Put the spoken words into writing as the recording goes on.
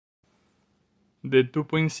The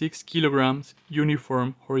 2.6 kilograms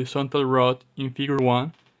uniform horizontal rod in figure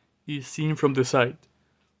 1 is seen from the side.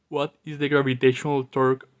 What is the gravitational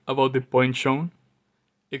torque about the point shown?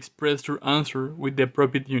 Express your answer with the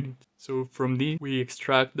appropriate unit. So from this we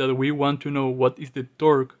extract that we want to know what is the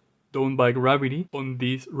torque done by gravity on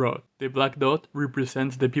this rod. The black dot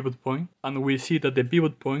represents the pivot point, and we see that the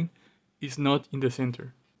pivot point is not in the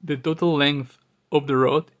center. The total length of the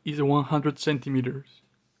rod is 100 centimeters.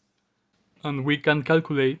 And we can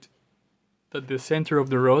calculate that the center of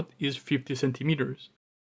the rod is 50 centimeters.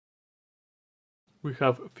 We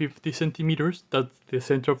have 50 centimeters, that's the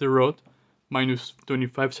center of the rod, minus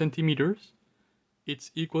 25 centimeters,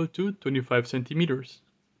 it's equal to 25 centimeters.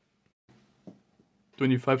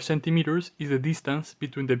 25 centimeters is the distance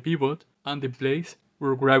between the pivot and the place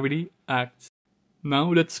where gravity acts.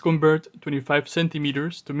 Now let's convert 25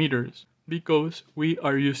 centimeters to meters, because we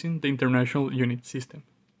are using the international unit system.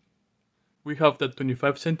 We have that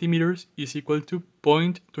 25 centimeters is equal to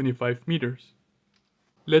 0.25 meters.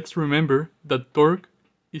 Let's remember that torque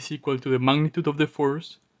is equal to the magnitude of the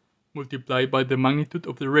force multiplied by the magnitude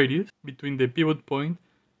of the radius between the pivot point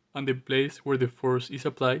and the place where the force is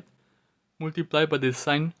applied, multiplied by the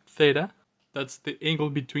sine theta, that's the angle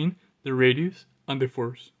between the radius and the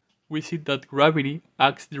force. We see that gravity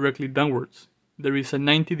acts directly downwards. There is a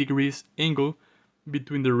 90 degrees angle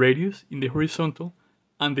between the radius in the horizontal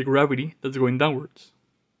and the gravity that's going downwards.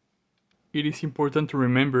 It is important to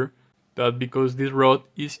remember that because this rod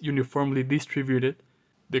is uniformly distributed,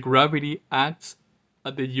 the gravity acts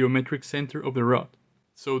at the geometric center of the rod.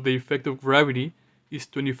 So the effect of gravity is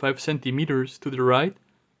 25 centimeters to the right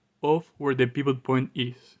of where the pivot point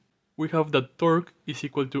is. We have that torque is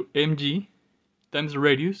equal to mg times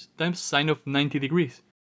radius times sine of 90 degrees.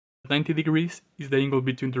 90 degrees is the angle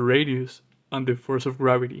between the radius and the force of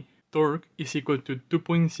gravity. Torque is equal to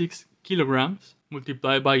 2.6 kilograms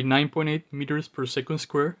multiplied by 9.8 meters per second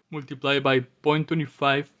square multiplied by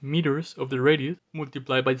 0.25 meters of the radius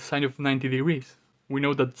multiplied by sine of 90 degrees. We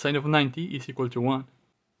know that sine of 90 is equal to 1.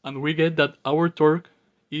 And we get that our torque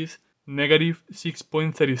is negative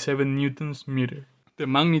 6.37 newtons meter. The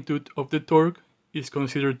magnitude of the torque is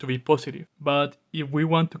considered to be positive. But if we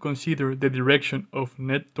want to consider the direction of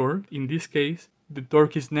net torque, in this case, the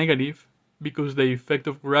torque is negative because the effect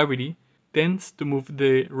of gravity tends to move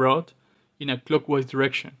the rod in a clockwise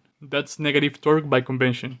direction. That's negative torque by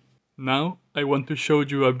convention. Now, I want to show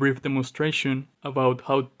you a brief demonstration about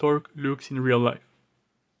how torque looks in real life.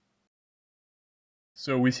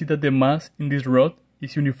 So we see that the mass in this rod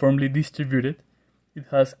is uniformly distributed. It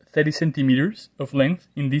has 30 centimeters of length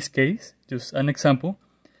in this case, just an example,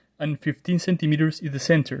 and 15 centimeters is the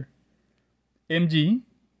center. mg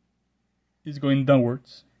is going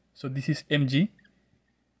downwards. So this is mg.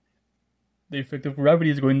 The effect of gravity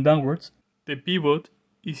is going downwards. The pivot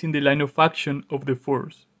is in the line of action of the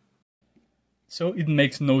force. So it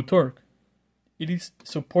makes no torque. It is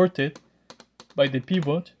supported by the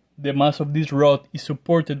pivot. The mass of this rod is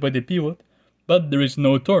supported by the pivot, but there is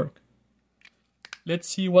no torque. Let's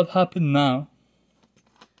see what happens now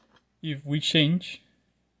if we change.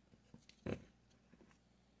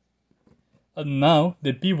 And now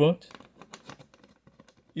the pivot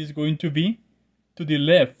is going to be to the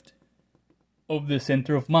left of the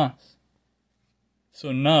center of mass.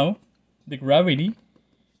 So now the gravity,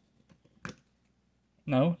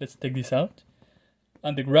 now let's take this out,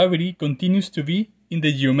 and the gravity continues to be in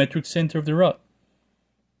the geometric center of the rod.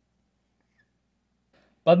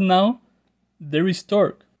 But now there is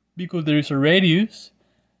torque because there is a radius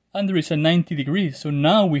and there is a 90 degrees. So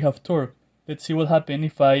now we have torque. Let's see what happens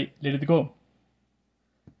if I let it go.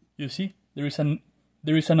 You see, there is an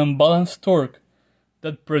unbalanced torque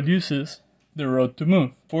that produces the rod to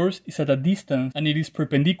move. Force is at a distance and it is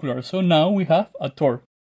perpendicular. So now we have a torque.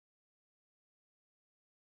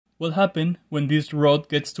 What happens when this rod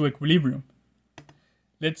gets to equilibrium?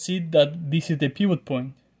 Let's see that this is the pivot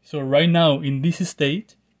point. So right now in this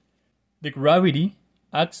state, the gravity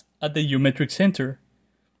acts at the geometric center.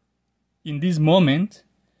 In this moment,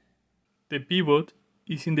 the pivot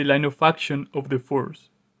is in the line of action of the force.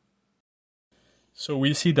 So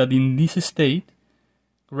we see that in this state,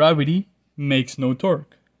 gravity makes no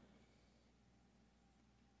torque.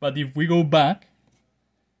 But if we go back,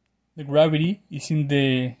 the gravity is in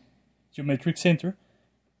the geometric center.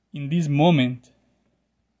 In this moment,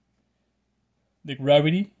 the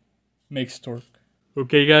gravity makes torque.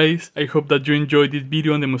 Okay guys, I hope that you enjoyed this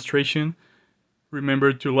video and demonstration.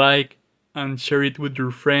 Remember to like and share it with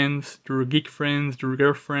your friends, your geek friends, your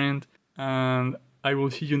girlfriend, and I will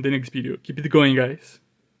see you in the next video. Keep it going guys.